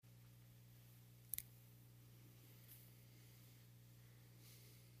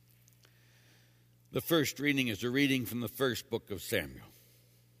The first reading is a reading from the first book of Samuel.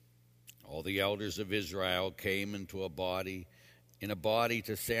 All the elders of Israel came in a body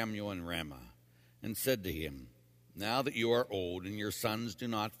to Samuel in Ramah, and said to him, "Now that you are old and your sons do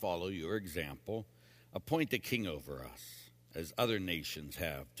not follow your example, appoint a king over us, as other nations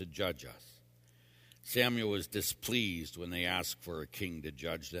have, to judge us." Samuel was displeased when they asked for a king to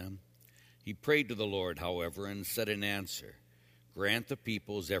judge them. He prayed to the Lord, however, and said in answer, "Grant the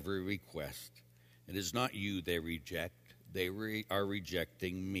people's every request. It is not you they reject. They are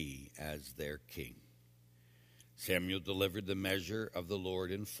rejecting me as their king." Samuel delivered the measure of the Lord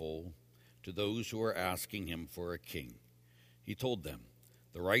in full to those who were asking him for a king. He told them,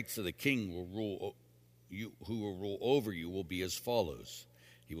 "The rights of the king who will rule over you will be as follows.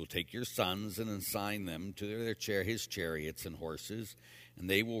 He will take your sons and assign them to his chariots and horses, and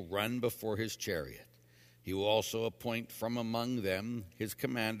they will run before his chariot. He will also appoint from among them his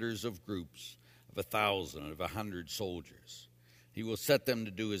commanders of groups of 1,000 and of 100 soldiers. He will set them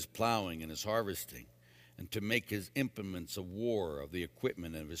to do his plowing and his harvesting, and to make his implements of war of the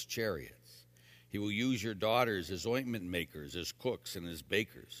equipment of his chariots. He will use your daughters as ointment makers, as cooks, and as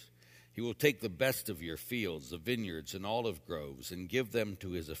bakers. He will take the best of your fields, the vineyards and olive groves, and give them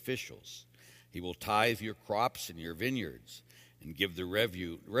to his officials. He will tithe your crops and your vineyards, and give the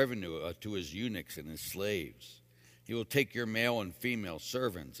revenue to his eunuchs and his slaves. He will take your male and female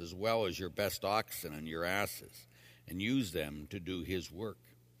servants, as well as your best oxen and your asses, and use them to do his work.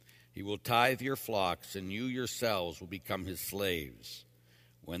 He will tithe your flocks, and you yourselves will become his slaves.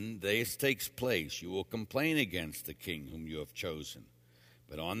 When this takes place, you will complain against the king whom you have chosen.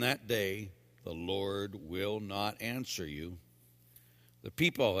 But on that day, the Lord will not answer you." The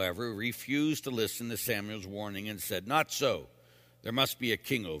people, however, refused to listen to Samuel's warning and said, "Not so. There must be a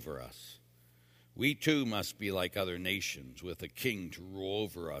king over us. We too must be like other nations, with a king to rule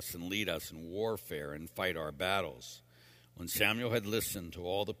over us and lead us in warfare and fight our battles." When Samuel had listened to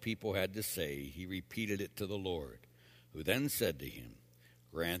all the people had to say, he repeated it to the Lord, who then said to him,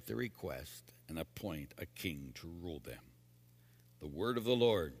 "Grant the request and appoint a king to rule them." The word of the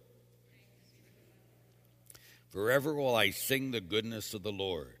Lord. Forever will I sing the goodness of the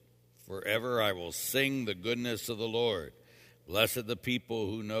Lord. Forever I will sing the goodness of the Lord. Blessed the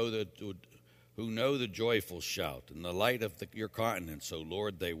people who know the joyful shout. In the light of your countenance, O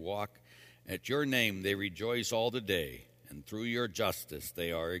Lord, they walk. At your name they rejoice all the day, and through your justice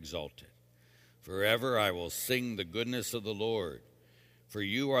they are exalted. Forever I will sing the goodness of the Lord. For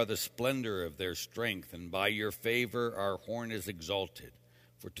you are the splendor of their strength, and by your favor our horn is exalted.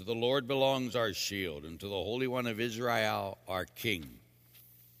 For to the Lord belongs our shield, and to the Holy One of Israel our King.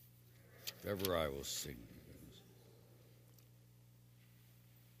 Forever I will sing.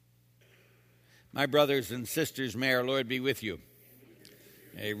 My brothers and sisters, may our Lord be with you.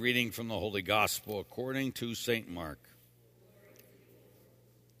 A reading from the Holy Gospel according to St. Mark.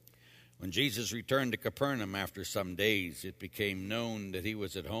 When Jesus returned to Capernaum after some days, it became known that he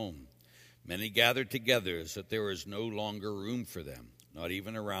was at home. Many gathered together so that there was no longer room for them, not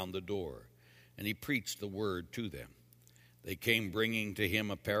even around the door, and he preached the word to them. They came bringing to him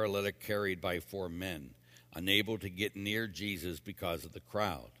a paralytic carried by 4 men, unable to get near Jesus because of the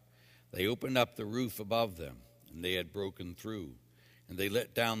crowd. They opened up the roof above them, and they had broken through, and they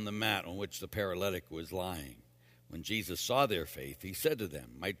let down the mat on which the paralytic was lying. When Jesus saw their faith, he said to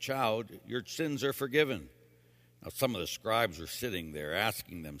them, "My child, your sins are forgiven." Now some of the scribes were sitting there,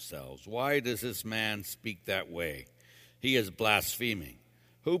 asking themselves, "Why does this man speak that way? He is blaspheming.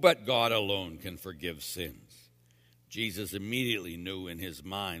 Who but God alone can forgive sins?" Jesus immediately knew in his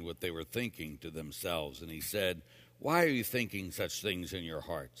mind what they were thinking to themselves, and he said, "Why are you thinking such things in your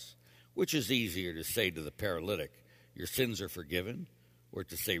hearts? Which is easier to say to the paralytic, 'Your sins are forgiven,' or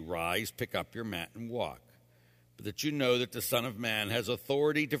to say, 'Rise, pick up your mat and walk'? But that you know that the Son of Man has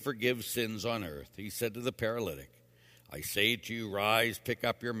authority to forgive sins on earth," he said to the paralytic, "I say to you, rise, pick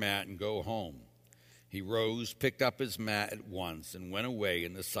up your mat, and go home." He rose, picked up his mat at once, and went away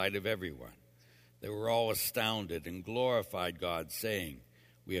in the sight of everyone. They were all astounded and glorified God, saying,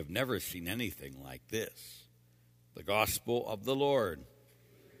 "We have never seen anything like this." The Gospel of the Lord.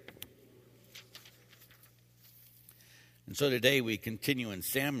 And so today we continue in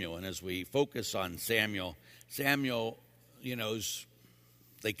Samuel, and as we focus on Samuel, they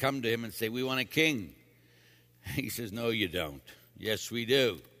come to him and say, "We want a king." He says, "No, you don't." "Yes, we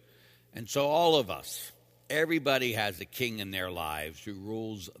do." And so all of us, everybody has a king in their lives who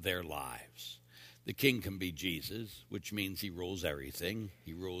rules their lives. The king can be Jesus, which means he rules everything.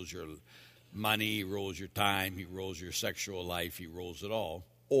 He rules your money, he rules your time, he rules your sexual life, he rules it all.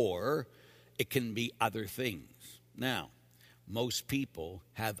 Or it can be other things. Now, most people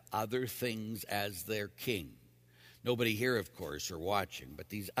have other things as their king. Nobody here, of course, are watching, but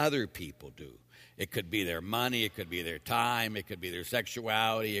these other people do. It could be their money, it could be their time, it could be their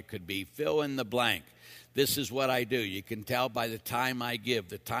sexuality, it could be fill in the blank. This is what I do. You can tell by the time I give.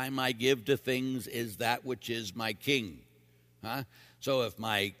 The time I give to things is that which is my king. So if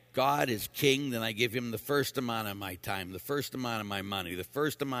my God is king, then I give him the first amount of my time, the first amount of my money, the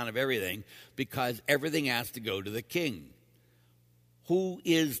first amount of everything, because everything has to go to the king. Who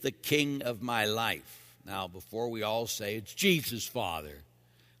is the king of my life? Now, before we all say it's Jesus, Father,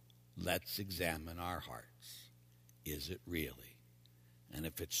 let's examine our hearts. Is it really? And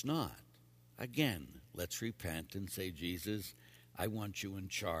if it's not, again, let's repent and say, Jesus, I want you in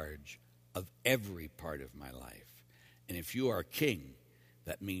charge of every part of my life. And if you are king,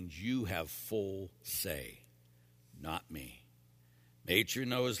 that means you have full say, not me. Nature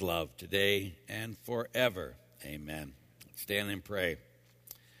knows love today and forever. Amen. Stand and pray.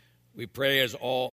 We pray as all